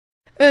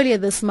Earlier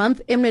this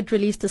month, Mnet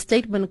released a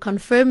statement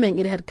confirming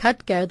it had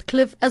cut Gareth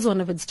Cliff as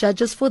one of its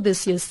judges for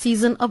this year's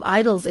season of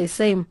Idols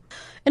SAfm.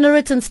 In a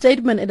written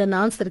statement, it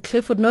announced that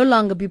Cliff would no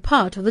longer be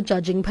part of the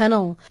judging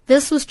panel.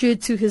 This was due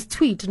to his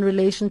tweet in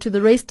relation to the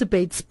race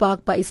debate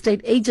sparked by estate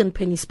agent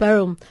Penny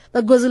Sparrow.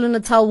 The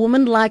KwaZulu-Natal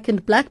woman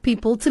likened black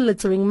people to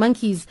littering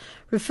monkeys,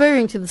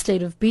 referring to the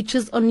state of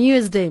beaches on New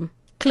Year's Day.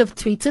 Cliff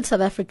tweeted,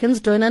 "South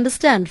Africans don't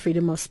understand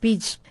freedom of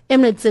speech."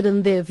 Mnet said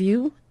in their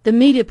view, the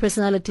media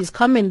personality's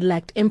comment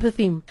lacked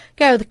empathy.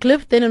 Gareth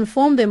Cliff then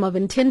informed them of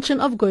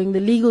intention of going the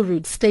legal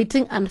route,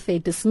 stating unfair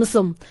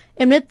dismissal.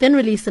 Mnet then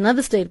released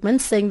another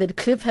statement saying that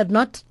Cliff had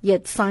not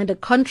yet signed a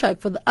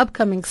contract for the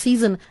upcoming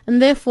season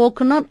and therefore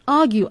could not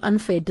argue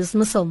unfair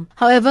dismissal.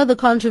 However, the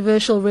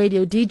controversial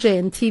radio DJ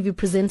and TV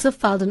presenter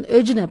filed an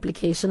urgent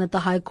application at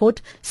the High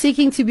Court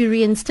seeking to be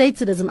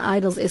reinstated as an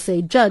Idols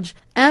SA judge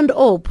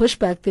and/or push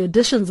back the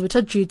auditions which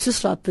are due to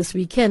start this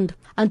weekend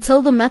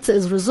until the matter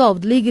is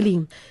resolved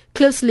legally.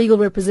 Cliff's legal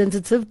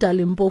representative,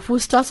 Dali Mpofu,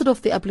 started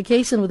off the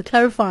application with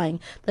clarifying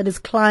that his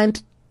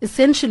client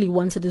essentially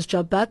wanted his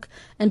job back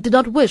and did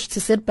not wish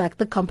to set back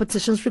the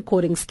competition's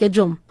recording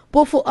schedule.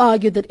 Mpofu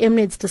argued that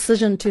Mnet's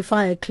decision to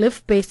fire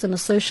Cliff based on a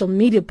social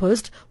media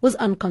post was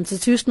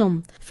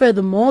unconstitutional.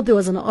 Furthermore, there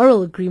was an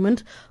oral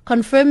agreement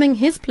confirming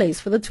his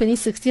place for the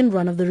 2016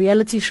 run of the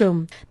reality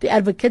show. The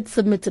advocate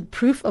submitted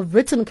proof of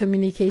written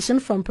communication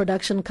from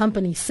production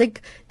company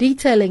SICK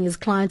detailing his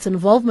client's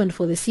involvement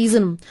for the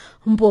season.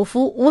 Mpofu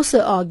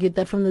also argued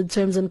that from the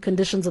terms and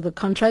conditions of the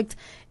contract,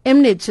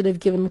 Mnet should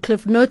have given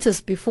Cliff notice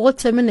before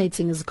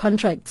terminating his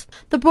contract.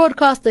 The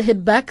broadcaster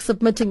hit back,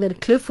 submitting that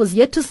Cliff was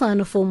yet to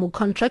sign a formal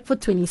contract for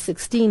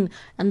 2016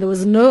 and there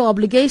was no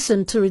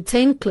obligation to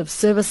retain Cliff's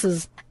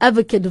services.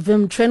 Advocate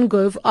Vim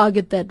Trengove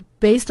argued that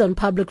based on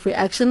public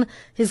reaction,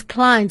 his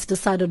clients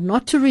decided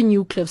not to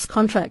renew Cliff's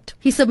contract.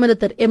 He submitted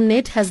that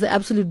Mnet has the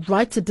absolute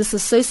right to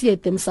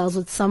disassociate themselves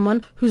with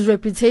someone whose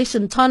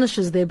reputation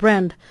tarnishes their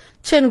brand.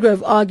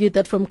 Trengove argued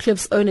that from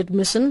Cliff's own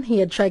admission, he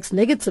attracts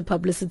negative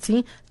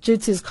publicity due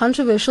to his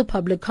controversial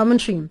public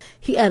commentary.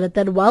 He added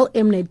that while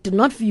Mnet did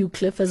not view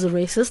Cliff as a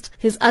racist,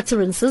 his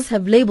utterances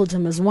have labelled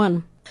him as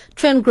one.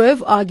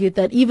 Trengove argued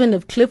that even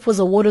if Cliff was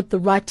awarded the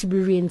right to be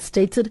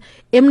reinstated,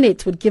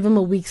 Mnet would give him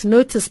a week's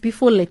notice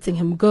before letting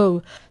him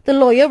go. The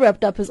lawyer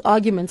wrapped up his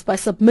arguments by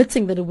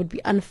submitting that it would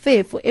be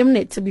unfair for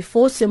Mnet to be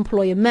forced to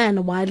employ a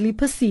man widely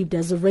perceived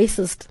as a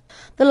racist.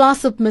 The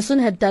last submission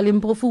had Dali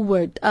Mpofu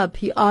worked up.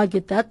 He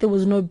argued that there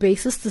was no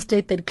basis to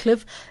state that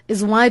Cliff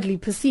is widely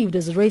perceived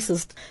as a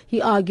racist.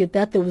 He argued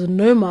that there was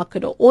no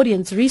market or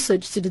audience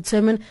research to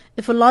determine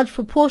if a large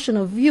proportion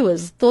of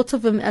viewers thought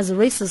of him as a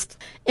racist.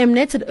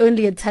 Mnet had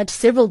only attached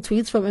several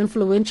tweets from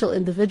influential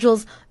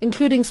individuals,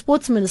 including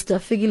Sports Minister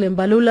Fikile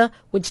Mbalula,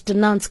 which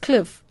denounced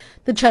Cliff.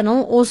 The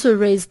channel also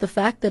raised the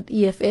fact that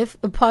EFF,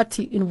 a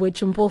party in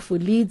which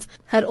Mpofu leads,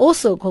 had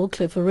also called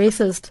Cliff a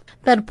racist.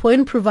 That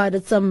point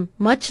provided some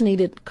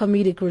much-needed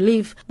comedic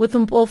relief, with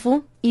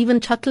Mpofu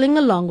even chuckling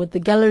along with the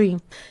gallery.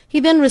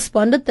 He then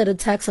responded that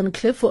attacks on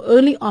Cliff were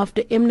only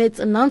after Mnet's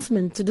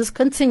announcement to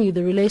discontinue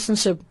the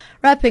relationship.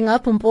 Wrapping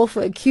up,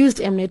 Mpofu accused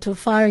Mnet of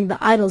firing the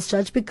Idols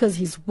judge because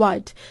he's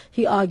white.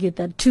 He argued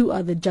that two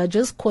other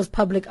judges caused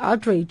public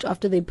outrage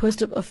after they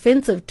posted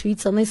offensive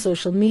tweets on their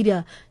social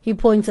media. He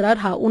pointed out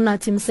how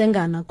Unathi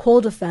Msengana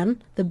called a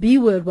fan the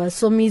B-word, while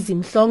Somizi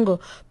Mhlongo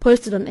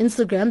posted on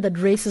Instagram that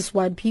racist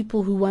white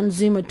people who want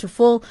Zuma to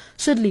fall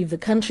should leave the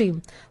country.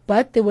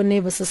 But they were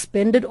never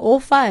suspended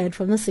or fired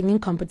from the singing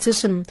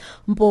competition.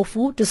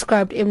 Mpofu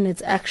described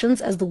Mnet's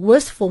actions as the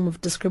worst form of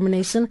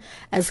discrimination,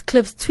 as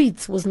Cliff's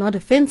tweets was not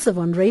offensive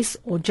on race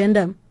or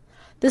gender.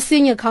 The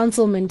senior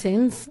counsel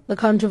maintains the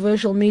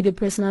controversial media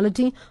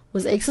personality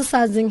was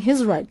exercising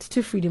his right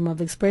to freedom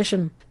of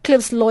expression.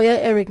 Cliff's lawyer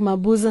Eric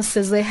Mabuza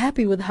says they're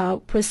happy with how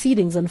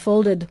proceedings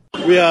unfolded.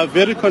 We are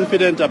very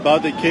confident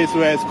about the case.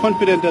 We are as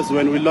confident as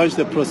when we launched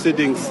the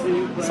proceedings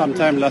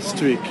sometime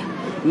last week.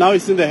 Now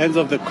it's in the hands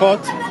of the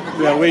court.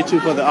 We are waiting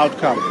for the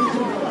outcome.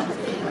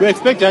 We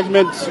expect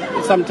judgment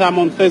sometime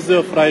on Thursday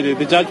or Friday.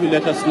 The judge will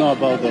let us know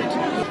about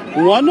that.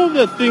 One of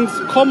the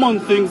common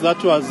things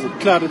that was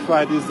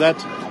clarified is that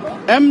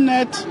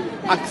Mnet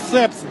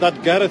accepts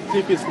that Gareth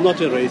Cliff is not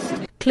a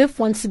racist. Cliff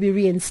wants to be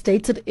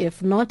reinstated.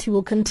 If not, he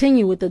will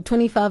continue with the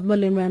 25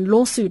 million rand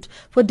lawsuit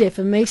for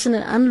defamation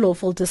and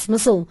unlawful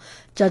dismissal.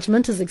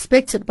 Judgment is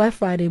expected by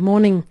Friday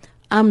morning.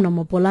 I'm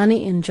Noma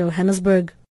Bolani in Johannesburg.